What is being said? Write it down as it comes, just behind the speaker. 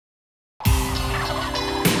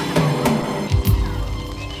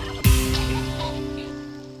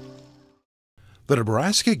The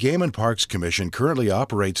Nebraska Game and Parks Commission currently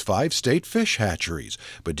operates 5 state fish hatcheries,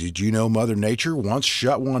 but did you know Mother Nature once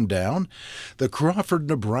shut one down? The Crawford,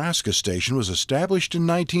 Nebraska station was established in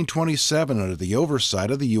 1927 under the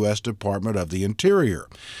oversight of the U.S. Department of the Interior.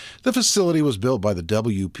 The facility was built by the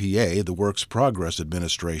WPA, the Works Progress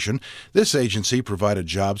Administration. This agency provided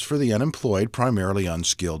jobs for the unemployed, primarily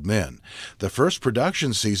unskilled men. The first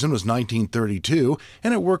production season was 1932,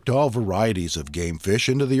 and it worked all varieties of game fish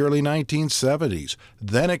into the early 1970s.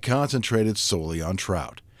 Then it concentrated solely on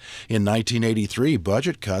trout. In 1983,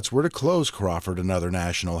 budget cuts were to close Crawford and other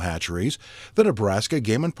national hatcheries. The Nebraska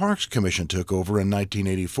Game and Parks Commission took over in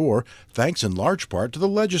 1984, thanks in large part to the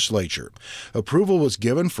legislature. Approval was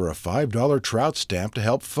given for a $5 trout stamp to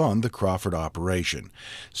help fund the Crawford operation.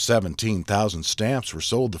 17,000 stamps were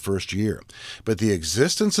sold the first year. But the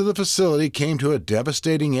existence of the facility came to a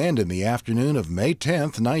devastating end in the afternoon of May 10,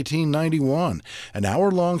 1991. An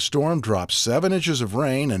hour-long storm dropped 7 inches of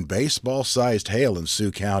rain and baseball-sized hail in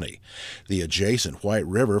Sioux County. The adjacent White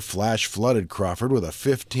River flash flooded Crawford with a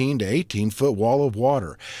 15 to 18-foot wall of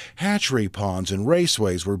water. Hatchery ponds and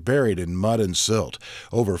raceways were buried in mud and silt.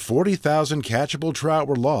 Over 40,000 catchable trout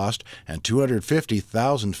were lost, and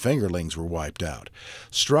 250,000 fingerlings were wiped out.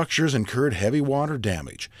 Structures incurred heavy water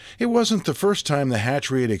damage. It wasn't the first time the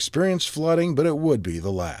hatchery had experienced flooding, but it would be the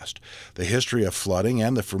last. The history of flooding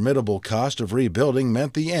and the formidable cost of rebuilding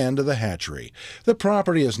meant the end of the hatchery. The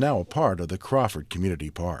property is now a part of the Crawford Community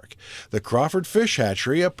Park. The Crawford Fish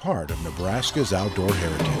Hatchery, a part of Nebraska's outdoor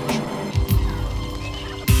heritage.